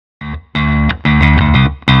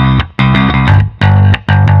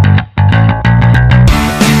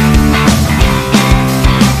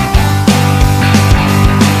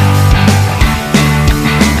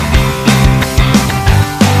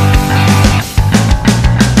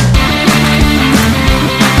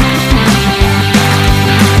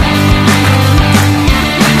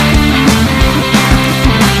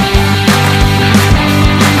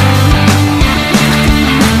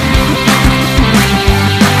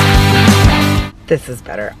this is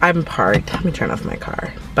better. I'm parked. Let me turn off my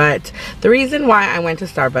car. But the reason why I went to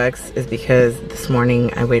Starbucks is because this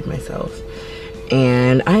morning I weighed myself.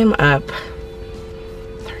 And I am up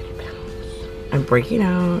 30 pounds. I'm breaking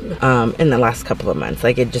out in the last couple of months.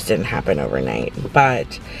 Like, it just didn't happen overnight.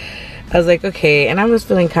 But I was like, okay. And I was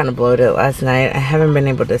feeling kind of bloated last night. I haven't been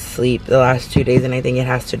able to sleep the last 2 days. And I think it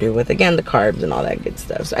has to do with, again, the carbs and all that good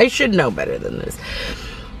stuff. So I should know better than this.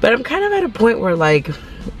 But I'm kind of at a point where, like,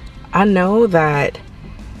 I know that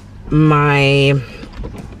my...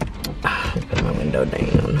 put my window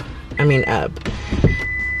down. I mean up.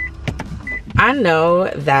 I know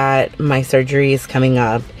that my surgery is coming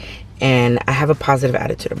up and I have a positive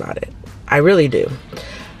attitude about it. I really do.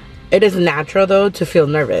 It is natural though to feel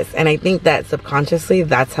nervous, and I think that subconsciously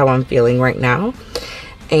that's how I'm feeling right now.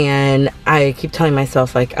 And I keep telling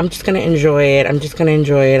myself, like, I'm just gonna enjoy it. I'm just gonna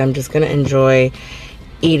enjoy it. I'm just gonna enjoy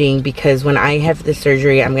eating, because when I have the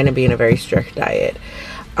surgery, I'm gonna be in a very strict diet.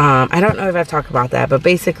 I don't know if I've talked about that, but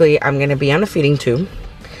basically I'm gonna be on a feeding tube.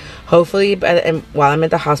 Hopefully, while I'm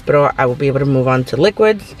at the hospital, I will be able to move on to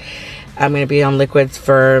liquids. I'm gonna be on liquids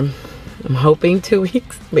for, I'm hoping, 2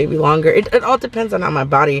 weeks, maybe longer. It all depends on how my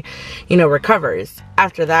body, you know, recovers.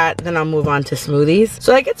 After that, then I'll move on to smoothies.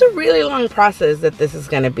 So like, it's a really long process that this is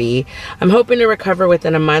gonna be. I'm hoping to recover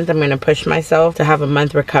within a month. I'm gonna push myself to have a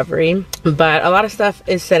month recovery. But a lot of stuff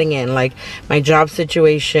is setting in, like my job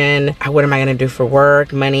situation, what am I gonna do for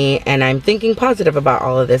work, money, and I'm thinking positive about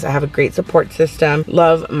all of this. I have a great support system.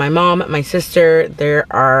 Love my mom, my sister. There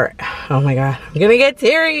are, oh my God, I'm gonna get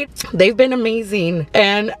teary. They've been amazing.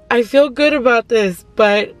 And I feel good about this,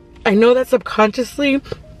 but I know that subconsciously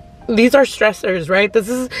these are stressors, right?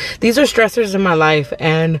 These are stressors in my life,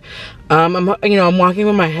 and I'm walking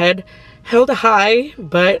with my head held high,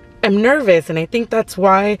 but I'm nervous, and I think that's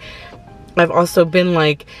why I've also been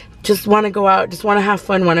like, just want to go out, just want to have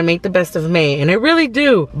fun, want to make the best of May, and I really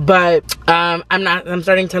do. But I'm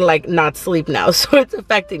starting to like not sleep now, so it's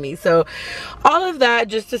affecting me. So all of that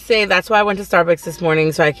just to say, that's why I went to Starbucks this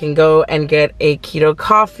morning, so I can go and get a keto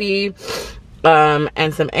coffee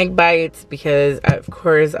and some egg bites, because of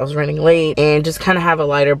course I was running late, and just kind of have a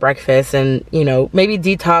lighter breakfast, and you know, maybe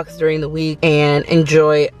detox during the week and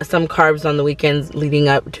enjoy some carbs on the weekends leading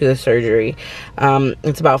up to the surgery.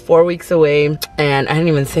 It's about 4 weeks away, and I didn't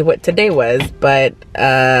even say what today was, but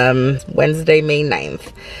Wednesday, May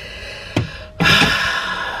 9th.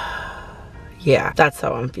 Yeah, that's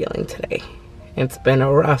how I'm feeling today. It's been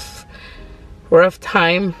a rough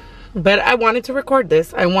time. But I wanted to record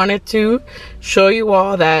this. I wanted to show you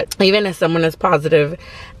all that even as someone as positive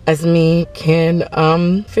as me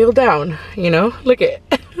can feel down, you know? Look at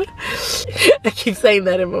I keep saying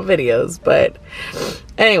that in my videos, but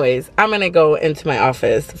anyways, I'm gonna go into my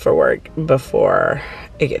office for work before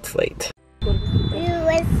it gets late. You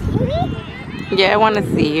want to see me? Yeah, I want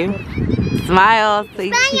to see you. Smile. Say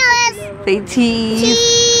Smile. Say cheese.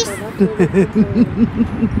 Cheese.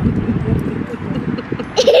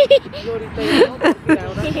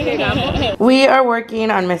 We are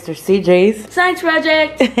working on Mr. CJ's science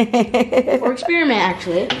project. Or experiment,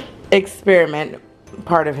 actually. Experiment,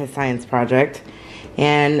 part of his science project.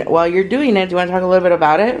 And while you're doing it, do you want to talk a little bit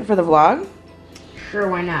about it for the vlog? Sure,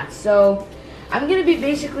 why not? So, I'm gonna be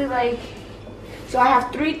basically like, so I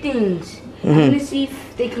have 3 things. I'm gonna see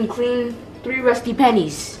if they can clean 3 rusty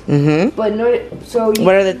pennies. But no, so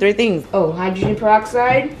what are the 3 things? Oh, hydrogen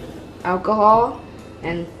peroxide, alcohol,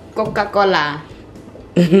 and Coca-Cola.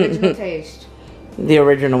 The original taste. The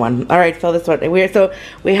original one. All right, fill this one. We've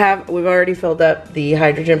already filled up the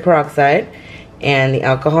hydrogen peroxide and the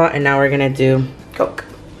alcohol, and now we're gonna do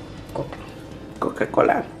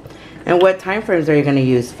Coca-Cola. And what time frames are you gonna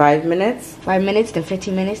use? 5 minutes? 5 minutes, then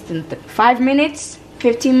 15 minutes, then 5 minutes,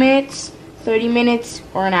 15 minutes, 30 minutes,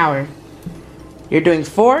 or an hour. You're doing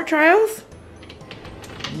 4 trials?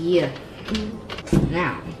 Yeah.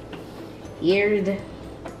 Now, here we go.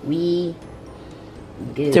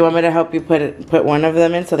 Do you want me to help you put one of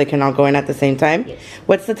them in so they can all go in at the same time? Yes.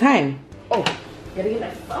 What's the time? Oh, gotta get my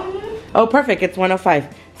phone. Oh, perfect. It's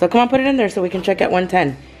 1:05. So come on, put it in there so we can check at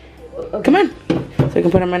 1:10. Okay. Come on. So we can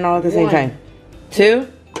put them in all at the same time. 2,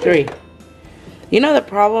 3. You know the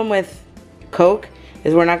problem with Coke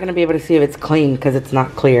is we're not going to be able to see if it's clean because it's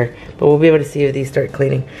not clear. But we'll be able to see if these start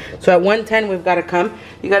cleaning. So at 1:10, we've got to come.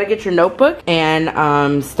 You got to get your notebook and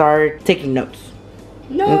start taking notes.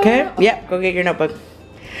 No. Okay? Yeah, go get your notebook.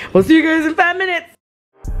 We'll see you guys in 5 minutes.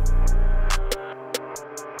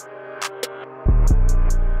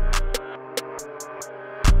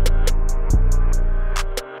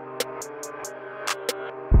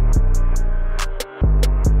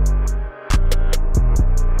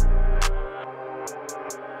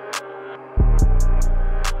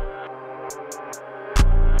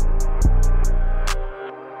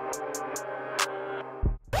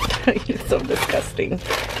 You're so disgusting.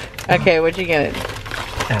 Okay, what you getting?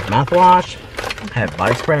 I have mouthwash. I have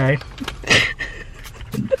body spray.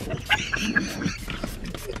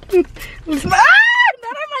 Not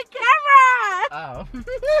on my camera! Oh.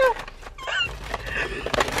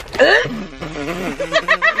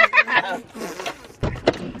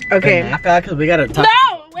 Okay. Because we gotta talk.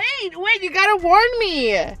 No, wait, you gotta warn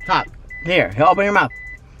me. Top. Here, open your mouth.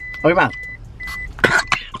 Open your mouth.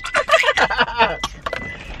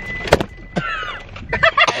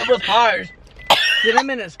 It was harsh.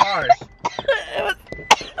 Cinnamon is harsh.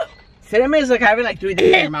 Cinnamon is like having like 3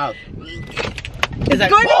 things in your mouth. It's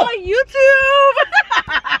like, going on my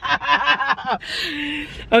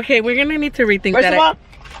YouTube. Okay, we're gonna need to rethink First that. of all,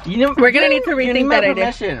 we're gonna need to rethink that idea.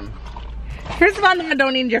 permission. First of all, no, I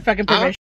don't need your fucking permission.